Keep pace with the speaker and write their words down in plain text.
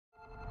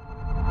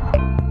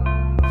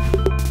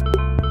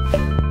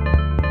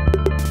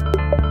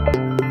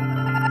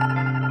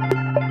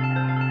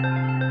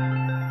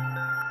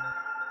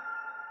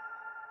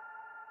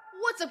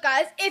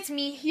it's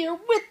me here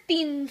with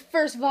the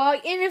first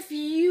vlog, and if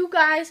you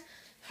guys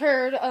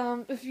heard,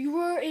 if you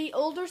were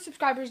older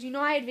subscribers, you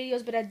know I had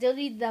videos, but I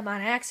deleted them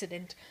on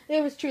accident.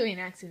 It was truly an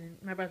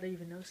accident. My brother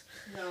even knows.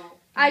 No.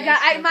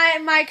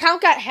 My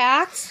account got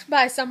hacked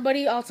by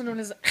somebody, also known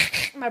as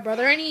my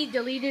brother, and he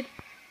deleted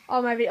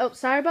all my videos. Oh,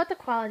 sorry about the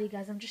quality,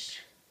 guys. I'm just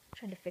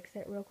trying to fix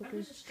that real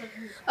quickly.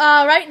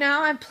 Right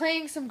now, I'm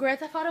playing some Grand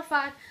Theft Auto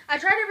 5. I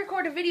tried to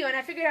record a video, and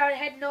I figured out it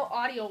had no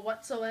audio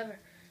whatsoever.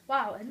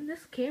 Wow, and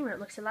this camera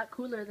looks a lot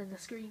cooler than the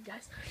screen,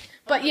 guys.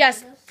 But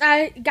yes,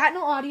 I got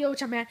no audio,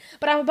 which I'm mad.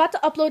 But I'm about to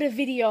upload a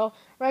video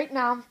right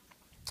now.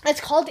 It's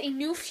called A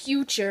New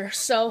Future.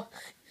 So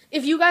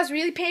if you guys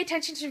really pay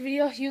attention to the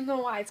video, you'll know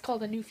why it's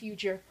called A New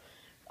Future.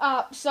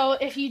 So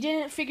if you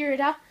didn't figure it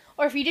out,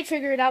 or if you did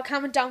figure it out,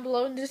 comment down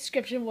below in the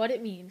description what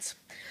it means.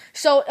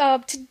 So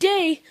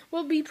today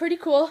will be pretty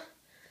cool.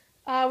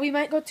 We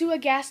might go to a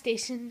gas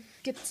station,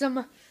 get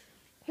some...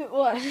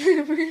 What?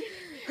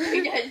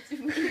 Guys,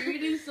 we're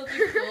doing something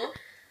cool.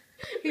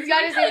 He's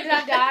got his hands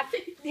on dad.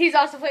 He's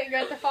also playing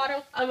Grand Theft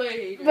Auto. I'm gonna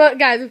hate it. But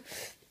guys,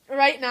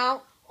 right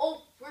now...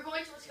 Oh, we're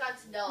going to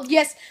Wisconsin Dells.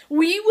 Yes, I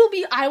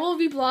will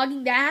be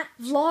vlogging that.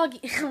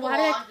 Vlogging.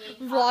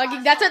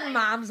 Vlogging. That's what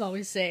moms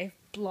always say.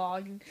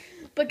 Vlogging.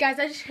 But guys,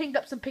 I just hanged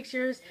up some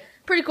pictures.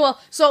 Pretty cool.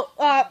 So,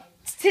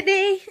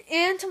 today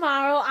and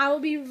tomorrow, I will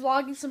be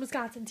vlogging some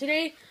Wisconsin.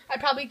 Today, I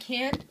probably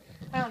can't.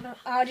 I don't know.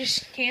 I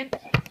just can't.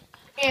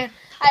 And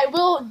I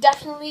will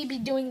definitely be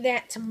doing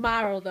that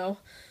tomorrow, though.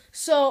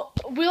 So,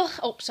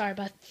 oh, sorry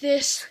about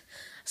this.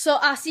 So,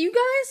 I'll see you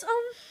guys,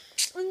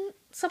 in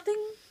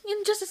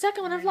just a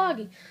second when I'm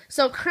vlogging.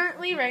 So,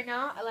 currently, right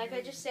now, like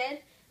I just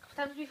said a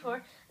couple times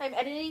before, I'm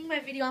editing my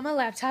video on my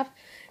laptop.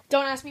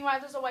 Don't ask me why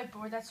there's a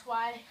whiteboard. That's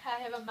why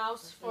I have a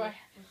mouse for a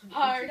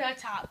hard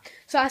top.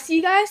 So, I'll see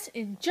you guys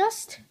in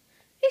just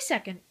a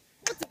second.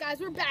 What's up, guys?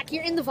 We're back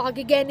here in the vlog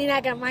again, and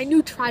I got my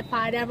new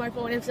tripod and my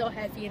phone. I'm so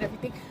heavy and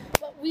everything.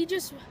 But we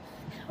just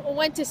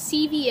went to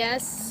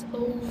CVS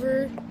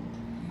over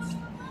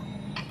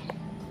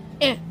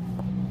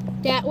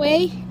that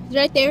way,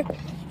 right there.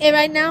 And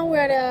right now we're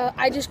at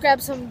I just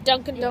grabbed some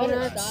Dunkin'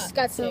 Donuts.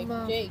 Got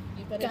some Jake,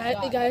 got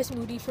a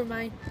smoothie for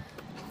my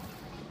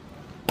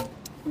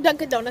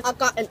Dunkin' Donuts. I've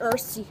got an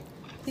Ursi.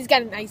 He's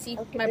got an icy,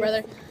 my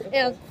brother.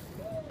 And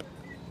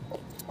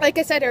like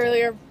I said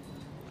earlier,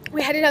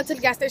 we headed out to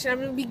the gas station. I'm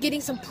gonna be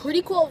getting some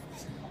pretty cool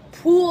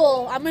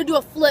pool. I'm gonna do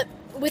a flip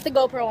with the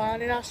GoPro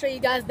on, and I'll show you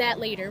guys that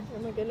later. Oh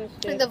my goodness,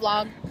 in the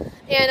vlog.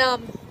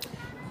 And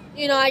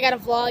you know, I gotta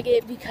vlog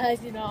it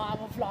because, you know, I'm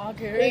a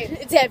vlogger.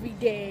 It's every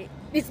day.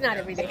 It's not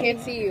every day. I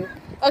can't see you.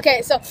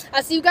 Okay, so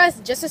I'll see you guys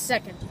in just a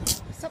second.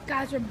 What's up,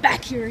 guys? We're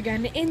back here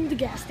again in the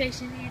gas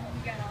station, and we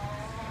got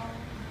all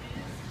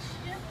this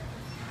shit.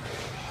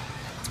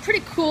 It's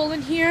pretty cool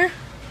in here.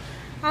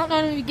 I don't know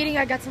what I'm gonna be getting.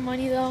 I got some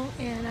money though,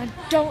 and I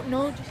don't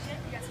know just yet.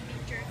 We got some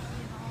beef jerky and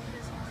all of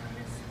this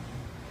awesomeness.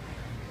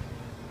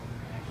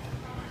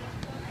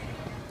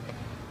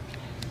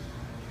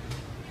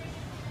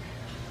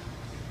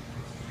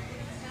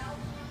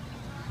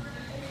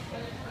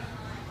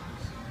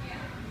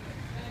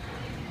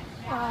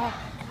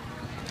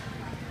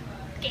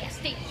 Gas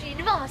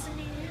station of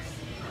awesomeness.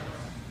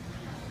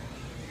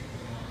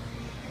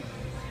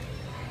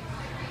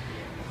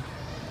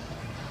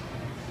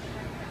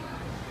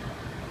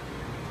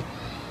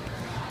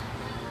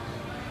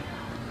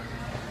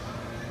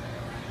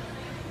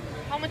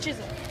 How much is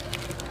it?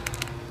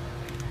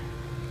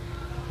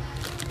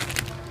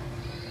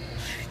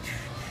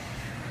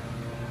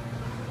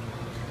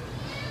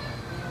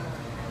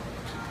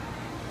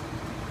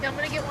 Yeah, I'm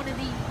gonna get one of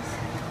these.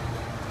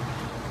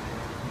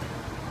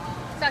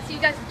 So I'll see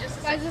you guys in just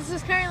a second. Guys, this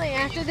is currently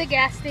after the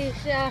gas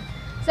station.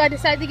 So I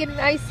decided to get an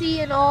icy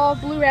and all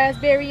blue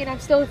raspberry, and I'm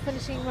still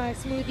finishing my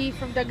smoothie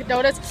from Dunkin'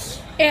 Donuts.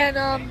 And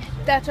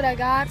that's what I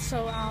got.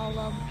 So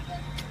I'll,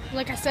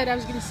 like I said, I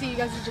was gonna see you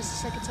guys in just a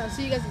second. So I'll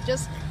see you guys in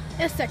just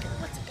a second.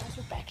 What's up, guys?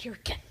 We're back here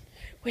again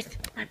with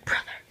my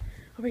brother.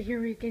 Over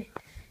here,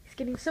 he's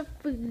getting some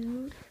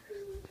food.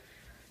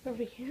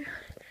 Over here.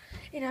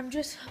 And I'm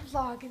just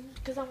vlogging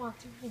because I want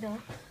to, you know,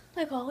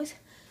 like always.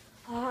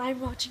 I'm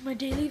watching my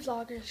daily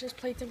vloggers, just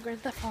played some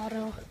Grand Theft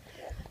Auto.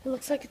 It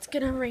looks like it's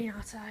gonna rain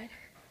outside.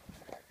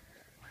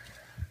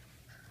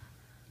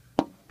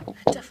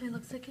 It definitely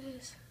looks like it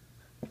is.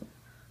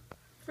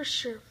 For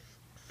sure.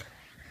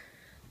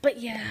 But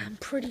yeah, I'm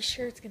pretty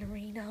sure it's gonna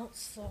rain out,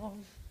 so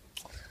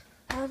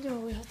I don't know.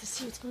 We'll have to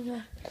see what's going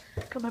on.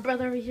 Got my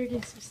brother over here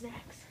getting some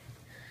snacks.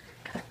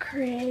 Got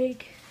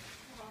Craig.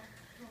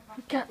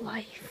 We got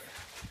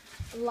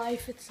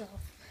life itself.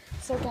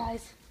 So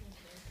guys,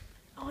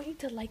 I want you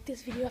to like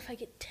this video. If I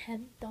get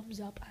 10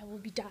 thumbs up, I will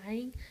be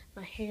dyeing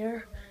my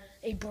hair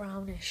a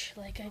brownish.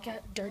 Like I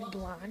got dirty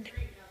blonde.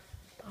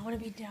 I want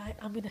to be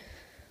dyeing.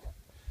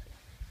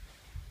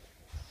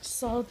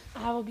 So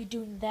I will be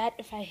doing that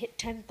if I hit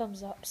 10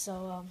 thumbs up.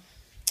 So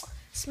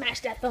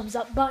smash that thumbs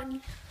up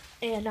button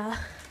and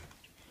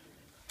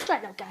try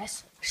it out,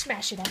 guys.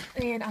 Smash it up,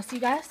 and I'll see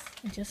you guys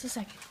in just a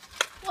second.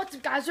 What's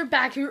up, guys? We're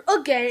back here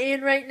again,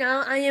 and right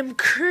now I am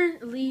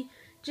currently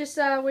Just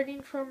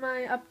waiting for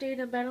my update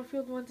on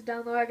Battlefield 1 to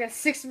download. I got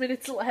 6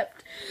 minutes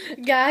left.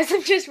 Guys,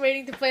 I'm just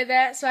waiting to play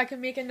that so I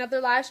can make another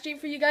live stream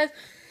for you guys.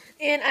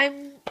 And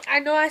I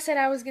know I said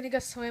I was going to go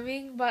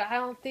swimming, but I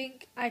don't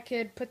think I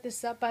could put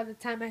this up by the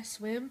time I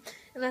swim.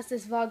 Unless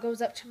this vlog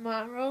goes up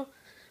tomorrow.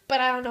 But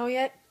I don't know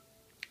yet.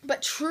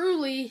 But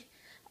truly,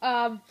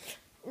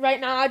 right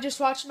now I just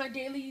watched my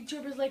daily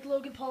YouTubers like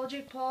Logan Paul,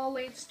 Jake Paul,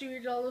 Lance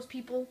Stewart, all those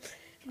people.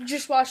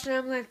 Just watching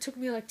them, and it took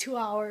me like 2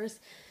 hours.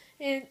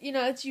 And, you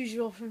know, it's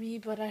usual for me,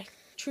 but I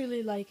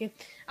truly like it.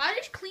 I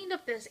just cleaned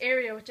up this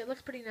area, which it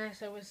looks pretty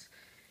nice. It was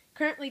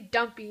currently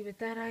dumpy, but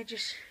then I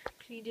just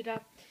cleaned it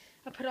up.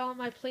 I put all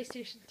my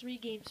PlayStation 3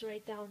 games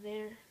right down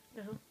there.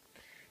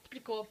 It's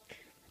pretty cool.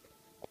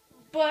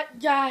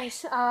 But,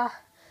 guys,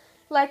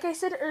 like I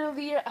said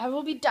earlier, I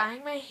will be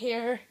dyeing my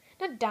hair.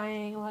 Not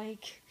dyeing,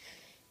 like,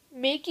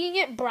 making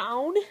it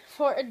brown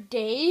for a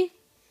day.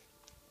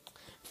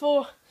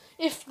 For...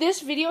 if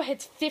this video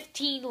hits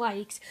 15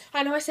 likes,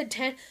 I know I said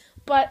 10,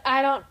 but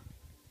I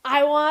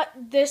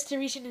want this to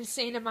reach an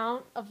insane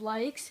amount of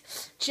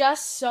likes,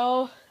 just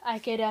so I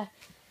could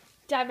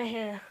dye my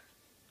hair.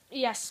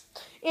 Yes.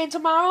 And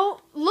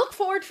tomorrow, look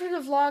forward for the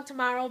vlog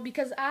tomorrow,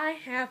 because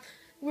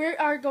we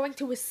are going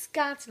to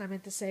Wisconsin, I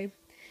meant to say.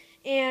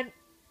 And,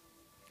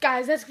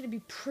 guys, that's going to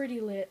be pretty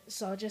lit,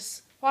 so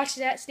just watch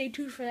that, stay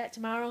tuned for that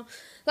tomorrow.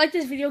 Like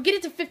this video, get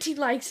it to 15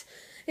 likes.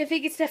 If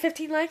it gets to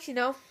 15 likes, you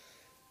know,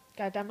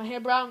 gotta dye my hair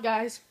brown,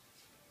 guys.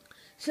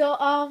 So,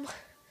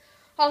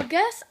 I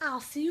guess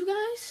I'll see you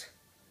guys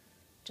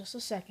just a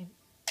second.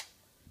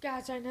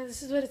 Guys, right now,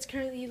 this is what it's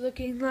currently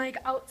looking like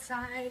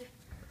outside.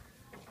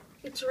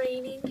 It's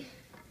raining.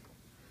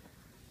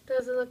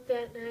 Doesn't look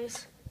that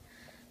nice.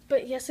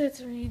 But yes, it's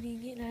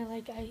raining, and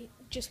I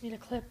just made a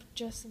clip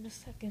just in a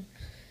second.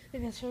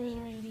 And that's where it was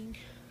raining.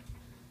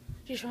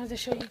 Just wanted to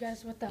show you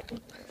guys what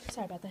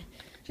sorry about that.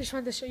 Just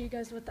wanted to show you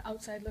guys what the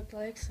outside looked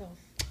like, so...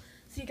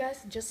 see you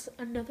guys in just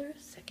another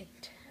second.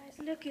 Guys,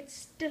 look,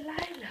 it's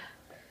Delilah.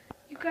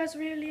 You guys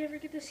rarely ever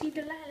get to see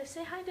Delilah.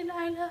 Say hi,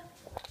 Delilah.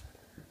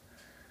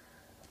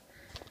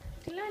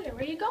 Delilah,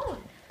 where you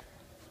going?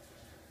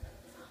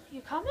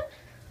 You coming?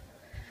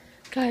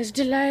 Guys,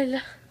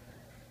 Delilah.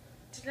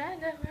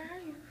 Delilah, where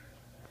are you?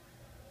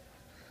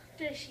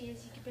 There she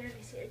is. You can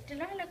barely see her.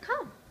 Delilah,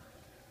 come.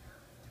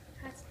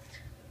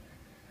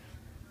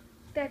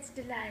 That's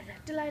Delilah.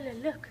 Delilah,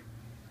 look.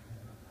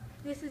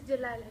 This is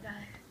Delilah,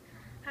 guys.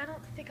 I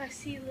don't think I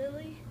see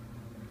Lily.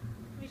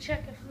 Let me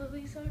check if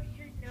Lily's over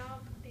here.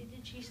 No, they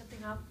did change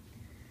something up.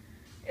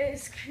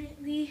 It's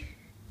currently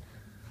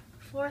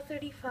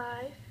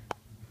 4:35,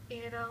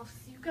 and I'll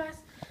see you guys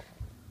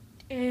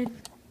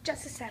in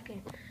just a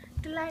second.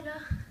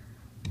 Delilah,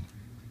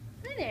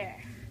 hi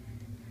there.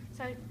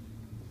 So,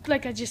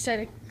 like I just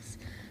said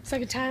a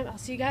second time, I'll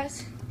see you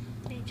guys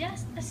in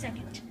just a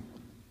second.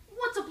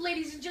 What's up,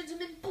 ladies and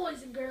gentlemen,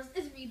 boys and girls?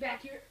 It's me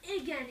back here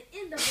again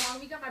in the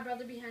vlog. We got my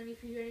brother behind me.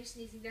 If you hear any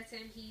sneezing, that's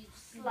him. He's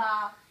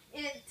slow.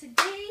 And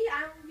today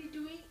I'm going to be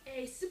doing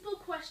a simple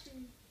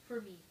question for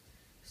me.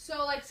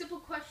 So, like, simple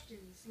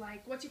questions,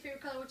 like, what's your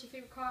favorite color, what's your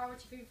favorite car,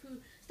 what's your favorite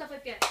food, stuff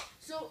like that.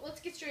 So, let's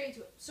get straight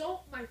into it.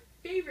 So, my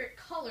favorite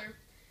color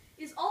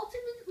is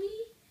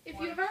ultimately, if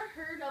you've ever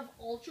heard of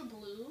Ultra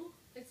Blue,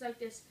 it's like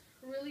this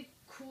really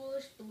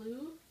coolish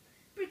blue.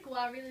 Pretty cool,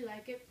 I really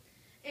like it.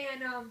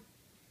 And,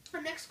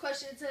 our next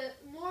question, it's a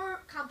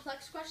more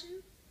complex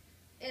question.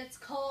 It's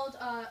called,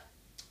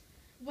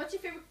 what's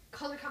your favorite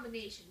color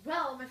combination?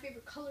 Well, my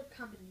favorite color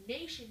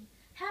combination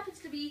happens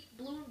to be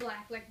blue and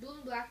black. Like, blue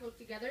and black look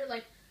together.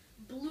 Like,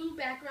 blue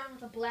background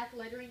with a black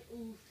lettering.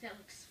 Ooh, that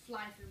looks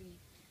fly for me.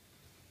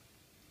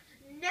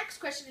 Next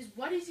question is,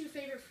 what is your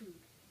favorite food?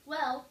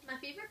 Well, my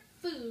favorite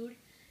food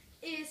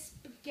is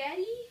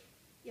spaghetti.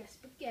 Yes,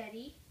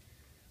 spaghetti.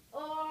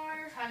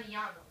 Or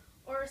Italiano.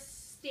 Or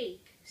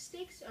steak.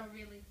 Steak's a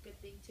really good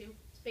thing too.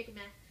 Steak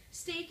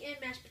and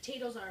mashed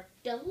potatoes are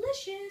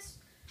delicious.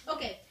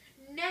 Okay,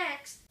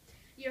 next,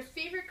 your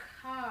favorite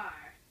car.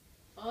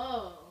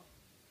 Oh,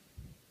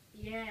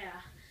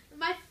 yeah.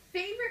 My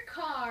favorite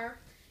car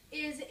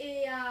is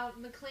a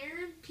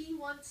McLaren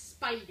P1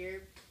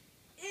 Spider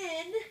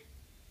in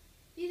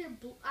either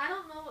blue. I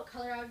don't know what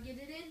color I would get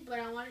it in, but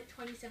I want it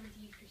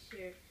 2017 for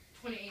sure.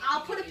 2018.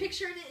 I'll put a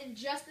picture in it in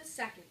just a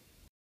second.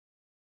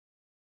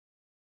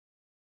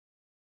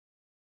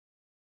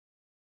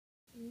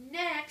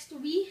 Next,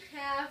 we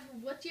have,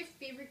 what's your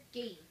favorite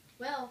game?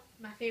 Well,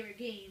 my favorite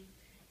game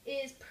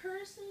is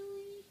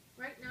personally,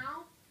 right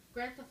now,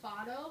 Grand Theft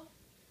Auto.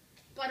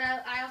 But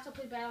I also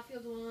play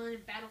Battlefield 1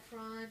 and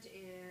Battlefront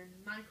and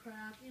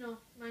Minecraft. You know,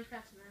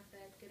 Minecraft's not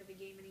that good of a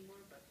game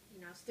anymore, but,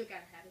 you know, still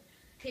gotta have it.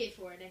 Pay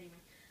for it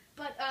anyway.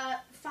 But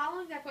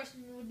following that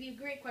question would be a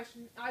great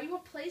question. Are you a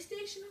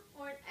PlayStation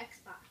or an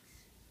Xbox?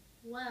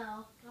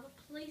 Well, I'm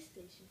a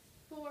PlayStation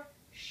for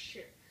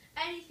sure.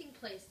 Anything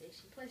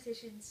PlayStation.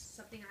 PlayStation's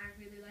something I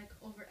really like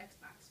over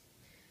Xbox.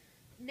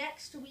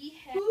 Next, we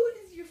have, who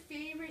is your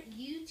favorite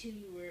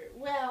YouTuber?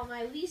 Well,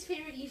 my least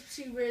favorite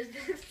YouTuber is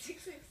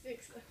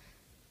 666.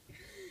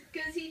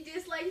 because he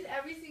dislikes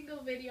every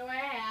single video I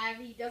have.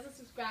 He doesn't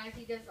subscribe.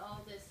 He does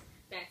all this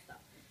bad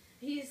stuff.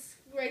 He's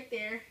right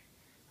there.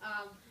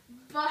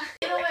 But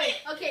anyway,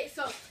 okay,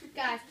 so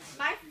guys,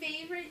 my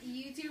favorite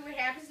YouTuber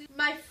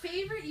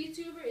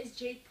is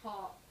Jake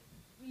Paul.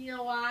 You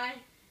know why?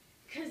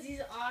 Because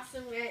he's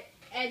awesome at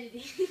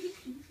editing.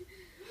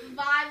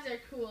 Vibes are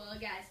cool,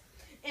 guys.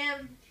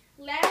 And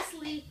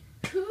lastly,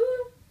 who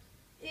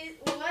is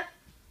what?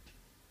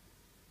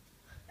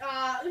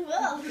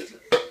 Well,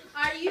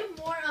 are you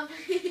more of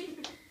a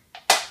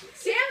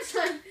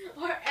Samsung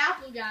or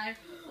Apple guy?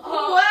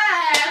 Oh,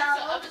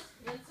 Well,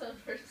 that's a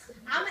person.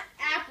 I'm an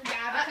Apple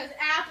guy because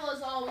Apple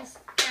is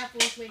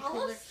way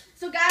cooler.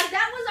 So guys,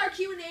 that was our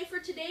Q&A for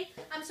today.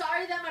 I'm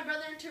sorry that my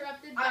brother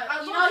interrupted,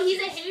 but you know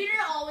he's a hater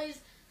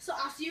always. So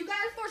I'll see you guys.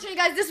 Unfortunately,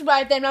 guys, this is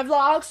right at the end of my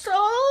vlog. So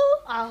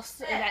I'll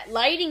say that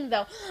lighting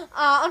though.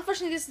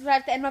 Unfortunately, this is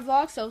right at the end of my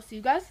vlog. So see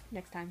you guys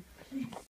next time.